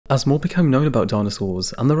As more became known about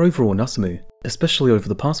dinosaurs and their overall anatomy, especially over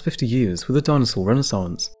the past 50 years with the dinosaur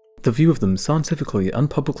renaissance, the view of them scientifically and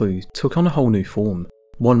publicly took on a whole new form,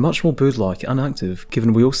 one much more bird-like and active,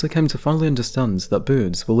 given we also came to finally understand that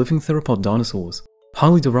birds were living theropod dinosaurs,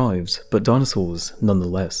 highly derived, but dinosaurs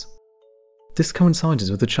nonetheless. This coincided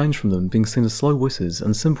with the change from them being seen as slow witters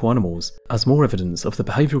and simple animals, as more evidence of their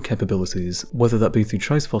behavioural capabilities, whether that be through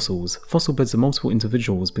trace fossils, fossil beds of multiple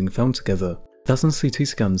individuals being found together, as in CT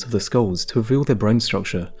scans of their skulls to reveal their brain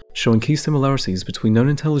structure, showing key similarities between known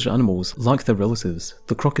intelligent animals like their relatives,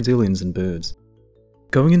 the crocodilians and birds.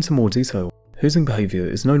 Going into more detail, housing behaviour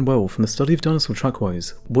is known well from the study of dinosaur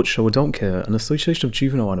trackways, which show adult care and association of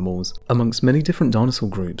juvenile animals amongst many different dinosaur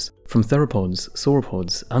groups, from theropods,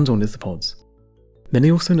 sauropods and ornithopods.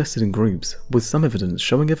 Many also nested in groups, with some evidence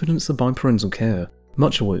showing evidence of biparental care,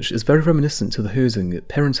 much of which is very reminiscent to the housing,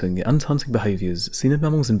 parenting and hunting behaviours seen in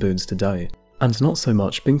mammals and birds today, and not so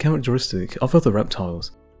much being characteristic of other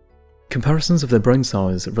reptiles. Comparisons of their brain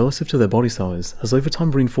size relative to their body size has over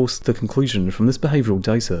time reinforced the conclusion from this behavioural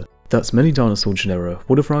data that many dinosaur genera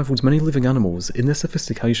would have rivaled many living animals in their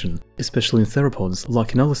sophistication, especially in theropods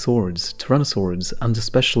like in allosaurids, tyrannosaurids and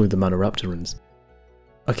especially the maniraptorans.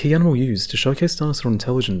 A key animal used to showcase dinosaur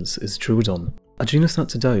intelligence is Troodon, a genus that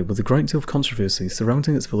today, with a great deal of controversy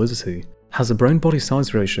surrounding its validity, has a brain-body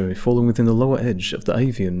size ratio falling within the lower edge of the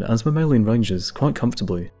avian and mammalian ranges quite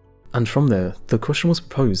comfortably. And from there, the question was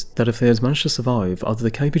proposed that if they had managed to survive either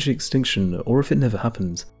the KPG extinction or if it never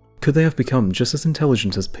happened, could they have become just as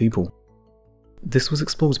intelligent as people? This was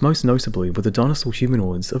explored most notably with the dinosaur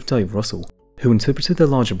humanoids of Dave Russell, who interpreted their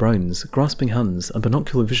larger brains, grasping hands and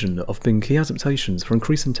binocular vision of being key adaptations for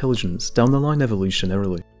increased intelligence down the line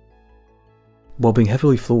evolutionarily. While being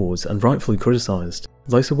heavily flawed and rightfully criticised,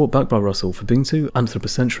 later brought back by Russell for being too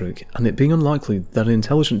anthropocentric and it being unlikely that an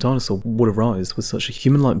intelligent dinosaur would arise with such a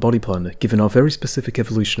human-like body plan given our very specific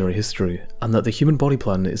evolutionary history, and that the human body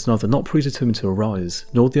plan is neither not predetermined to arise,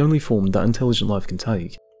 nor the only form that intelligent life can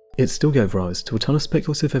take, it still gave rise to a ton of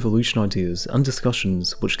speculative evolution ideas and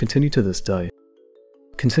discussions which continue to this day.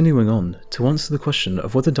 Continuing on, to answer the question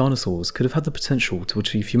of whether dinosaurs could have had the potential to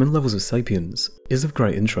achieve human levels of sapience is of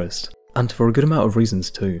great interest, and for a good amount of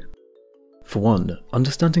reasons too. For one,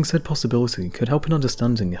 understanding said possibility could help in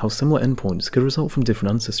understanding how similar endpoints could result from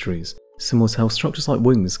different ancestries, similar to how structures like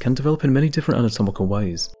wings can develop in many different anatomical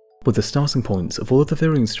ways, with the starting points of all of the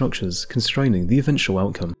varying structures constraining the eventual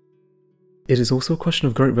outcome. It is also a question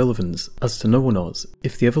of great relevance as to know or not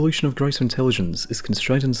if the evolution of greater intelligence is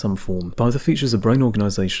constrained in some form by the features of brain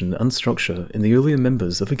organisation and structure in the earlier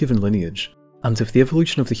members of a given lineage, and if the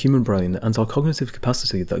evolution of the human brain and our cognitive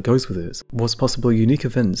capacity that goes with it was possibly a unique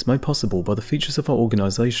event made possible by the features of our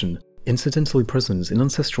organisation incidentally present in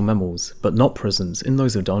ancestral mammals but not present in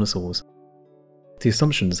those of dinosaurs. The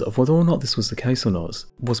assumptions of whether or not this was the case or not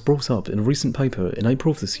was brought up in a recent paper in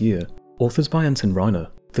April of this year, authored by Anton Reiner,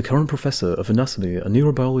 the current professor of anatomy and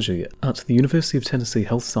neurobiology at the University of Tennessee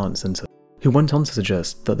Health Science Center, who went on to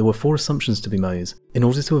suggest that there were 4 assumptions to be made in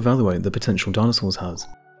order to evaluate the potential dinosaurs had,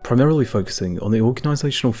 primarily focusing on the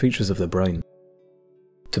organisational features of their brain.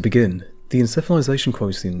 To begin, the encephalization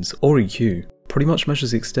quotient, or EQ, pretty much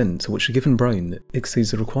measures the extent to which a given brain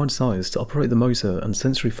exceeds the required size to operate the motor and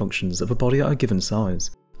sensory functions of a body at a given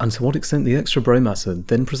size, and to what extent the extra brain matter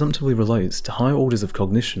then presumptively relates to higher orders of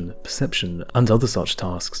cognition, perception, and other such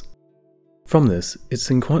tasks. From this, it's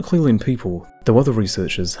seen quite clearly in people, though other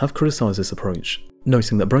researchers have criticised this approach,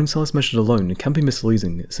 noting that brain size measured alone can be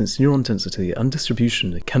misleading since neuron density and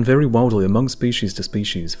distribution can vary wildly among species to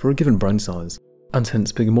species for a given brain size, and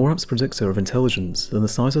hence being a more apt predictor of intelligence than the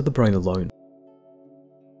size of the brain alone.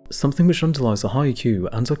 Something which underlies a high EQ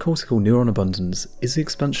and our cortical neuron abundance is the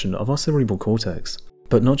expansion of our cerebral cortex,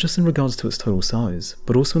 but not just in regards to its total size,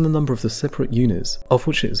 but also in the number of the separate units of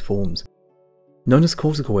which it is formed. Known as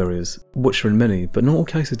cortical areas, which are in many but not all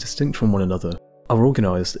cases distinct from one another, are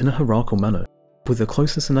organised in a hierarchical manner, with the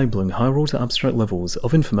closest enabling higher order abstract levels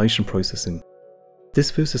of information processing.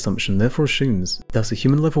 This first assumption therefore assumes that a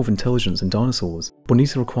human level of intelligence in dinosaurs will need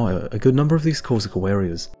to require a good number of these cortical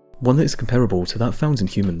areas, one that is comparable to that found in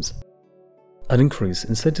humans. An increase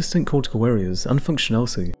in said distinct cortical areas and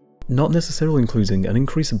functionality, not necessarily including an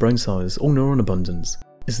increase in brain size or neuron abundance,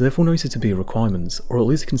 is therefore noted to be a requirement, or at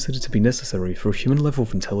least considered to be necessary for a human level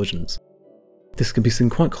of intelligence. This can be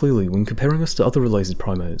seen quite clearly when comparing us to other related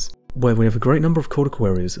primates, where we have a great number of cortical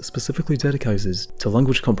areas specifically dedicated to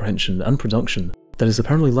language comprehension and production that is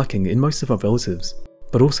apparently lacking in most of our relatives,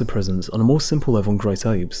 but also present on a more simple level in great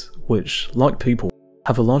apes, which, like people,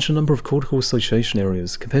 have a larger number of cortical association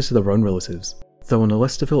areas compared to their own relatives, though on a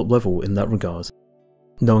less developed level in that regard.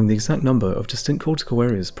 Knowing the exact number of distinct cortical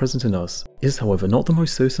areas present in us is, however, not the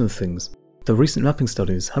most certain of things, though recent mapping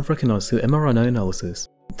studies have recognised through mRNA analysis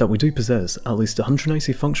that we do possess at least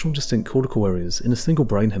 180 functional distinct cortical areas in a single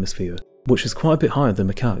brain hemisphere, which is quite a bit higher than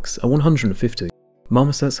macaques at 150,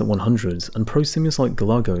 marmosets at 100, and prosimians like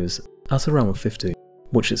galagos at around 50,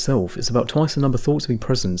 which itself is about twice the number thought to be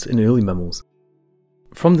present in early mammals.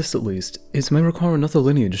 From this at least, it may require another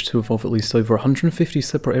lineage to evolve at least over 150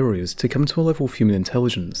 separate areas to come to a level of human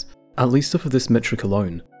intelligence, at least off of this metric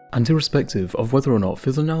alone, and irrespective of whether or not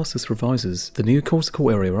further analysis revises the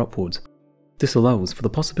neocortical area upward. This allows for the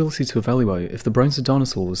possibility to evaluate if the brains of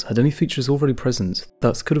dinosaurs had any features already present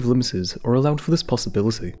that could have limited or allowed for this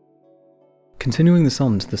possibility. Continuing this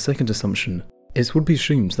on to the second assumption, it would be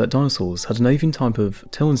assumed that dinosaurs had an avian type of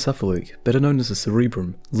telencephalic, better known as a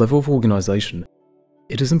cerebrum, level of organisation.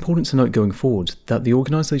 It is important to note going forward that the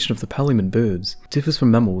organisation of the pallium in birds differs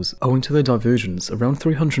from mammals owing to their divergence around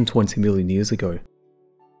 320 million years ago.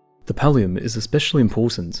 The pallium is especially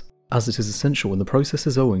important, as it is essential in the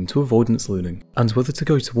processes owing to avoidance learning, and whether to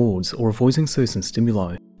go towards or avoiding certain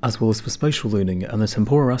stimuli, as well as for spatial learning and the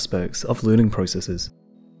temporal aspects of learning processes.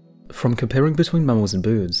 From comparing between mammals and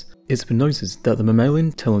birds, it's been noted that the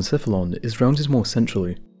mammalian telencephalon is rounded more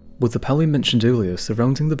centrally, with the pallium mentioned earlier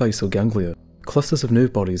surrounding the basal ganglia, clusters of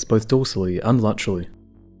nerve bodies both dorsally and laterally.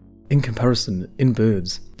 In comparison, in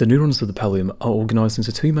birds, the neurons of the pallium are organised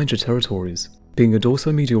into two major territories, being a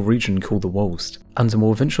dorsomedial region called the wulst, and a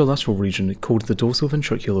more ventrolateral region called the dorsal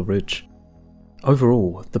ventricular ridge.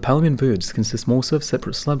 Overall, the pallium in birds consists more so of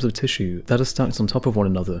separate slabs of tissue that are stacked on top of one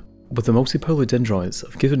another, with the multipolar dendrites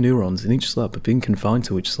of given neurons in each slab being confined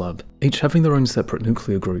to each slab, each having their own separate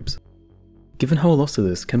nuclear groups. Given how a lot of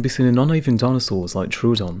this can be seen in non-avian dinosaurs like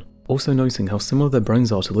Troodon, also noting how similar their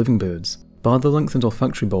brains are to living birds, bar the lengthened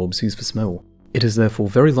olfactory bulbs used for smell, it is therefore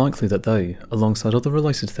very likely that they, alongside other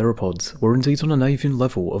related theropods, were indeed on an avian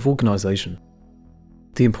level of organisation.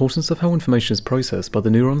 The importance of how information is processed by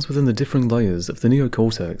the neurons within the differing layers of the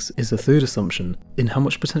neocortex is the third assumption in how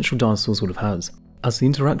much potential dinosaurs would have had, as the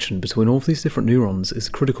interaction between all of these different neurons is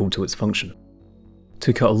critical to its function.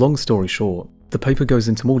 To cut a long story short, the paper goes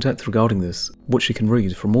into more depth regarding this, which you can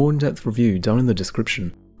read for a more in-depth review down in the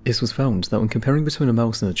description. It was found that when comparing between a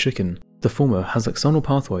mouse and a chicken, the former has axonal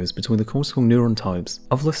pathways between the cortical neuron types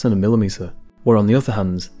of less than a millimetre, where on the other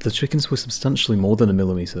hand, the chickens were substantially more than a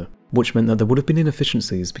millimetre, which meant that there would have been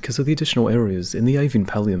inefficiencies because of the additional areas in the avian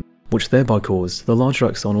pallium, which thereby caused the larger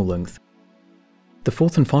axonal length. The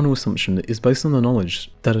fourth and final assumption is based on the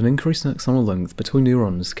knowledge that an increase in axonal length between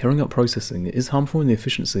neurons carrying out processing is harmful in the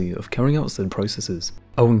efficiency of carrying out said processes,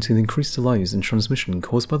 owing to the increased delays in transmission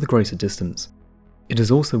caused by the greater distance. It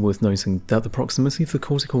is also worth noting that the proximity of the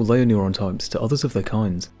cortical layer neuron types to others of their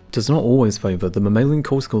kind does not always favour the mammalian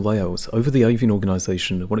cortical layout over the avian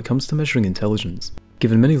organisation when it comes to measuring intelligence,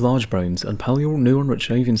 given many large brains and pallial neuron-rich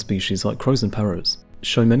avian species like crows and parrots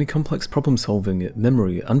show many complex problem-solving,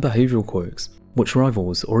 memory and behavioural quirks, which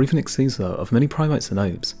rivals or even exceeds that of many primates and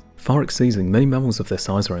apes, far exceeding many mammals of their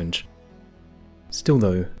size range. Still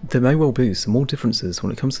though, there may well be some more differences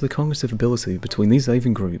when it comes to the cognitive ability between these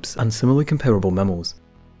avian groups and similarly comparable mammals.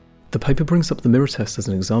 The paper brings up the mirror test as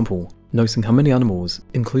an example, noting how many animals,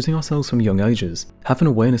 including ourselves from young ages, have an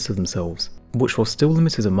awareness of themselves, which while still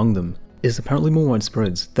limited among them, is apparently more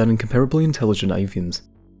widespread than in comparably intelligent avians.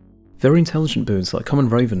 Very intelligent birds like common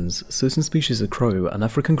ravens, certain species of crow and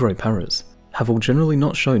African grey parrots have all generally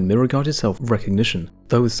not shown mirror-guided self-recognition,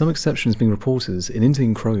 though with some exceptions being reported in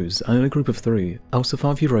Indian crows and in a group of 3 out of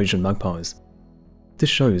 5 Eurasian magpies. This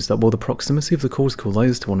shows that while the proximity of the cortical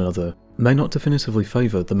layers to one another may not definitively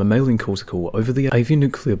favour the mammalian cortical over the avian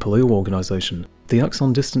nuclear pallial organisation, the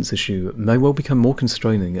axon distance issue may well become more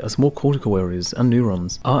constraining as more cortical areas and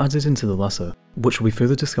neurons are added into the latter, which will be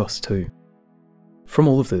further discussed too. From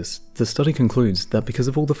all of this, the study concludes that because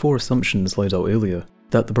of all the 4 assumptions laid out earlier,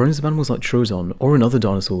 that the brains of animals like Troodon or in other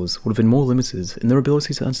dinosaurs would have been more limited in their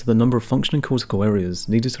ability to answer the number of functioning cortical areas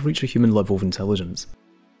needed to reach a human level of intelligence.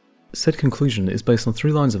 Said conclusion is based on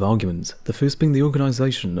 3 lines of argument, the first being the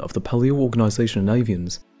organisation of the pallial organisation in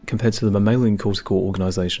avians compared to the mammalian cortical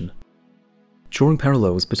organisation. Drawing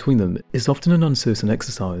parallels between them is often an uncertain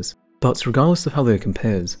exercise, but regardless of how they are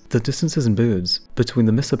compared, the distances in birds between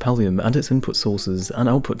the mesopallium and its input sources and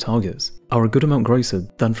output targets are a good amount greater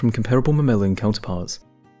than from comparable mammalian counterparts.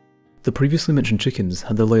 The previously mentioned chickens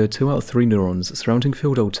had their layer 2 out of 3 neurons surrounding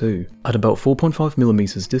field L2 at about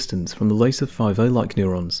 4.5mm distance from the lace of 5A-like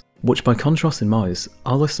neurons, which by contrast in mice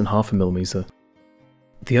are less than half a millimetre.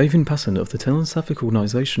 The avian pattern of the telencephic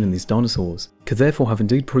organisation in these dinosaurs could therefore have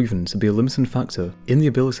indeed proven to be a limiting factor in the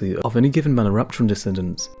ability of any given maniraptoran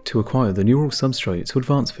descendants to acquire the neural substrate to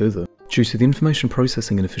advance further, due to the information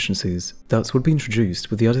processing inefficiencies that would be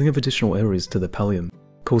introduced with the adding of additional areas to their pallium,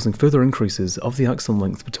 causing further increases of the axon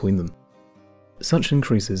length between them. Such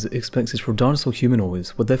increases expected from dinosaur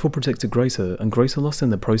humanoids would therefore predict a greater and greater loss in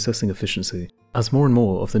their processing efficiency, as more and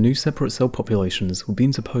more of the new separate cell populations would be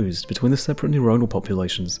interposed between the separate neuronal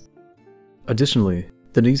populations. Additionally,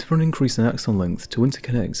 the need for an increase in axon length to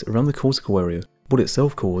interconnect around the cortical area would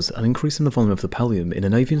itself cause an increase in the volume of the pallium in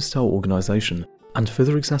an avian-style organisation, and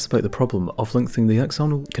further exacerbate the problem of lengthening the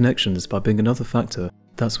axonal connections by being another factor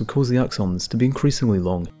that would cause the axons to be increasingly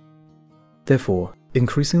long. Therefore,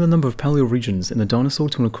 increasing the number of pallial regions in a dinosaur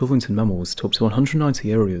to an equivalent in mammals to up to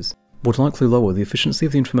 190 areas would likely lower the efficiency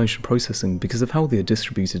of the information processing because of how they are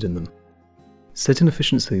distributed in them. Said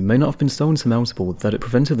inefficiency may not have been so insurmountable that it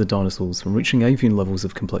prevented the dinosaurs from reaching avian levels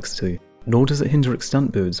of complexity, nor does it hinder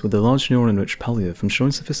extant birds with their large neuron-enriched pallia from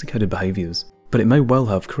showing sophisticated behaviours, but it may well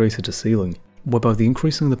have created a ceiling, whereby the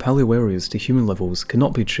increasing of the pallial areas to human levels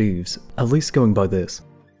cannot be achieved, at least going by this.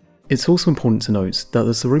 It's also important to note that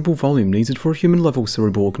the cerebral volume needed for a human-level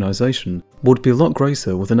cerebral organisation would be a lot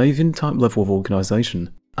greater with an avian-type level of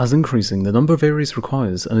organisation, as increasing the number of areas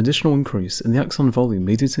requires an additional increase in the axon volume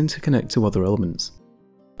needed to interconnect to other elements.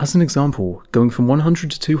 As an example, going from 100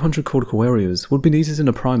 to 200 cortical areas would be needed in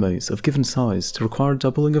a primate of given size to require a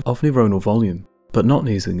doubling of neuronal volume, but not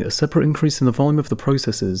needing a separate increase in the volume of the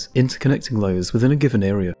processes interconnecting layers within a given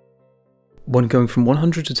area. When going from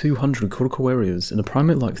 100 to 200 cortical areas in a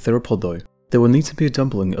primate like theropod though, there will need to be a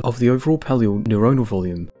doubling of the overall pallial neuronal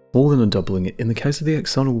volume, more than a doubling in the case of the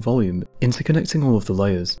axonal volume interconnecting all of the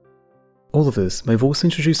layers. All of this may have also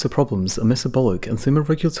introduced the problems of metabolic and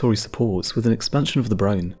thermoregulatory supports with an expansion of the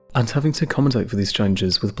brain, and having to accommodate for these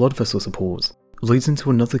changes with blood vessel supports leads into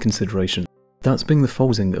another consideration, that being the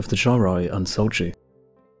folding of the gyri and sulci.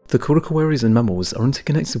 The cortical areas in mammals are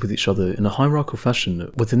interconnected with each other in a hierarchical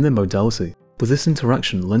fashion within their modality, with this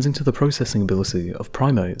interaction lending to the processing ability of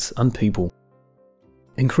primates and people.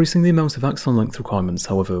 Increasing the amount of axon length requirements,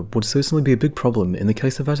 however, would certainly be a big problem in the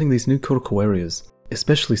case of adding these new cortical areas,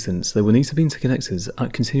 especially since they will need to be interconnected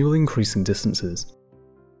at continually increasing distances.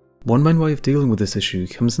 One main way of dealing with this issue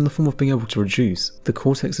comes in the form of being able to reduce the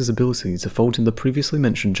cortex's ability to fold in the previously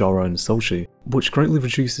mentioned gyri and sulci, which greatly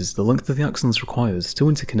reduces the length of the axons required to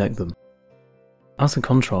interconnect them. As a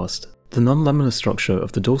contrast, the non-laminar structure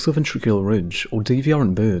of the dorsoventricular ridge, or DVR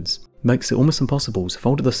in birds, makes it almost impossible to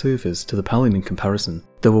fold at the surface to the pallium in comparison,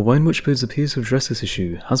 though a way in which birds appear to address this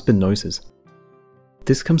issue has been noted.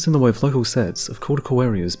 This comes in the way of local sets of cortical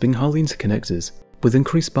areas being highly interconnected, with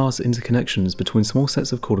increased sparse interconnections between small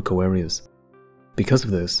sets of cortical areas. Because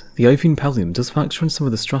of this, the avian pallium does factor in some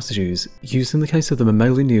of the strategies used in the case of the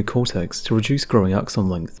mammalian neocortex to reduce growing axon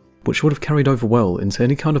length, which would have carried over well into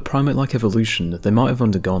any kind of primate-like evolution they might have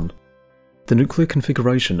undergone. The nuclear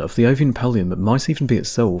configuration of the avian pallium might even be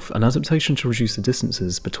itself an adaptation to reduce the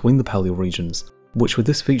distances between the pallial regions, which with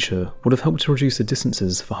this feature would have helped to reduce the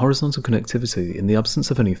distances for horizontal connectivity in the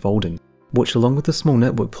absence of any folding, which along with the small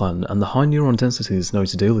network plan and the high neuron densities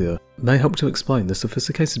noted earlier, may help to explain the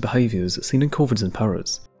sophisticated behaviours seen in corvids and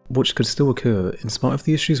parrots, which could still occur in spite of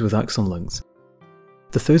the issues with axon lengths.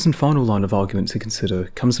 The third and final line of argument to consider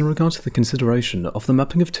comes in regard to the consideration of the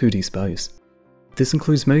mapping of 2D space. This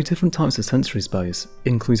includes many different types of sensory space,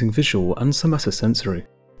 including visual and somatosensory,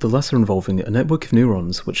 the latter involving a network of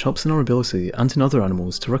neurons which helps in our ability and in other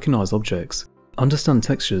animals to recognise objects, understand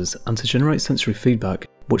textures and to generate sensory feedback,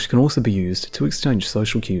 which can also be used to exchange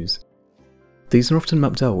social cues. These are often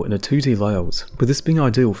mapped out in a 2D layout, with this being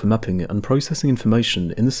ideal for mapping and processing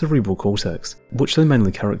information in the cerebral cortex, which they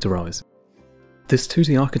mainly characterise. This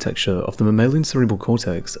 2D architecture of the mammalian cerebral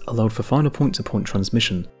cortex allowed for finer point-to-point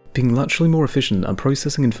transmission, being laterally more efficient at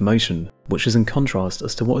processing information, which is in contrast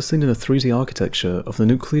as to what is seen in a 3D architecture of the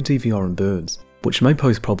nuclear DVR in birds, which may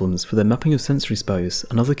pose problems for their mapping of sensory space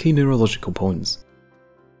and other key neurological points.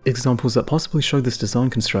 Examples that possibly show this design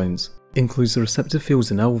constraint includes the receptive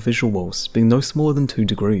fields in owl visual walls being no smaller than 2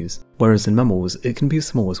 degrees, whereas in mammals it can be as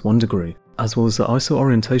small as 1 degree, as well as the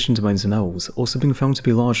iso-orientation domains in owls also being found to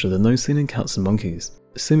be larger than those seen in cats and monkeys,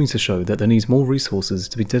 seeming to show that there needs more resources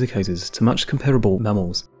to be dedicated to match comparable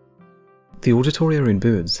mammals. The auditory area in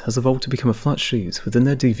birds has evolved to become a flat sheet within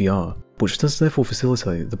their DVR, which does therefore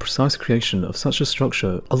facilitate the precise creation of such a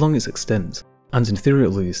structure along its extent, and in theory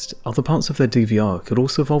at least, other parts of their DVR could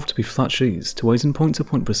also evolve to be flat sheets to aid in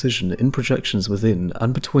point-to-point precision in projections within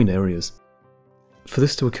and between areas. For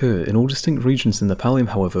this to occur in all distinct regions in the Pallium,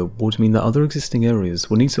 however, would mean that other existing areas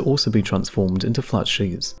will need to also be transformed into flat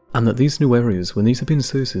sheets, and that these new areas will need to be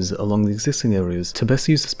inserted along the existing areas to best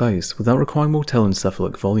use the space without requiring more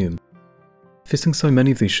telencephalic volume. Fitting so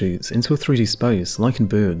many of these sheets into a 3D space, like in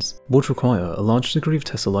birds, would require a large degree of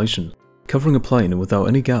tessellation, covering a plane without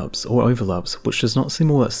any gaps or overlaps, which does not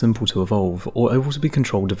seem all that simple to evolve or able to be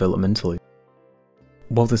controlled developmentally.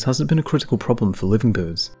 While this hasn't been a critical problem for living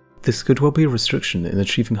birds, this could well be a restriction in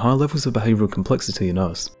achieving higher levels of behavioural complexity in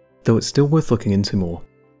us, though it's still worth looking into more.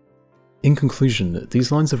 In conclusion,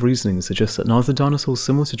 these lines of reasoning suggest that neither dinosaurs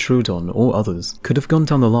similar to Troodon or others could have gone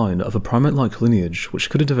down the line of a primate-like lineage which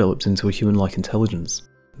could have developed into a human-like intelligence,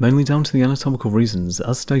 mainly down to the anatomical reasons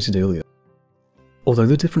as stated earlier. Although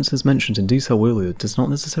the differences mentioned in detail earlier does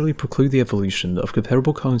not necessarily preclude the evolution of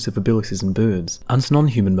comparable cognitive abilities in birds and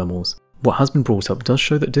non-human mammals, what has been brought up does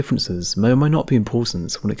show that differences may or may not be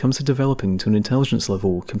important when it comes to developing to an intelligence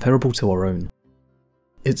level comparable to our own.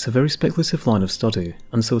 It's a very speculative line of study,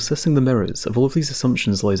 and so assessing the merits of all of these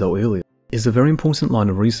assumptions laid out earlier is a very important line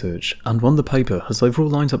of research, and one the paper has overall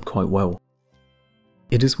lined up quite well.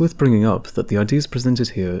 It is worth bringing up that the ideas presented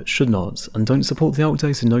here should not and don't support the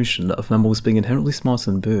outdated notion of mammals being inherently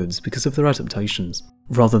smarter than birds because of their adaptations,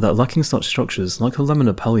 rather that lacking such structures like a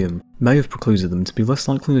laminar pallium may have precluded them to be less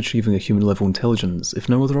likely in achieving a human-level intelligence if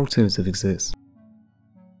no other alternative exists.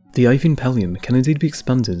 The avian pallium can indeed be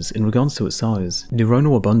expanded in regards to its size,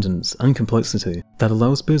 neuronal abundance, and complexity that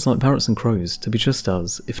allows birds like parrots and crows to be just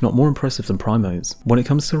as, if not more impressive than primates, when it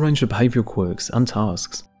comes to a range of behavioural quirks and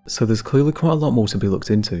tasks, so there's clearly quite a lot more to be looked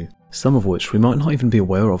into, some of which we might not even be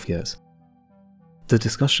aware of yet. The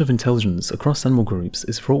discussion of intelligence across animal groups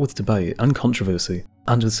is fraught with debate and controversy,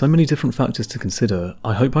 and with so many different factors to consider,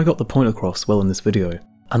 I hope I got the point across well in this video,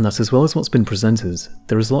 and that as well as what's been presented,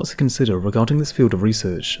 there is a lot to consider regarding this field of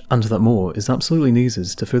research, and that more is absolutely needed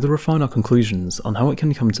to further refine our conclusions on how it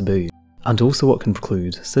can come to be, and also what can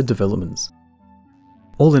preclude said developments.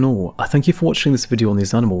 All in all, I thank you for watching this video on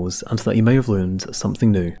these animals, and that you may have learned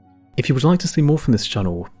something new. If you would like to see more from this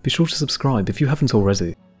channel, be sure to subscribe if you haven't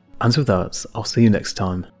already. And with that, I'll see you next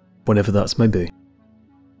time, whenever that may be.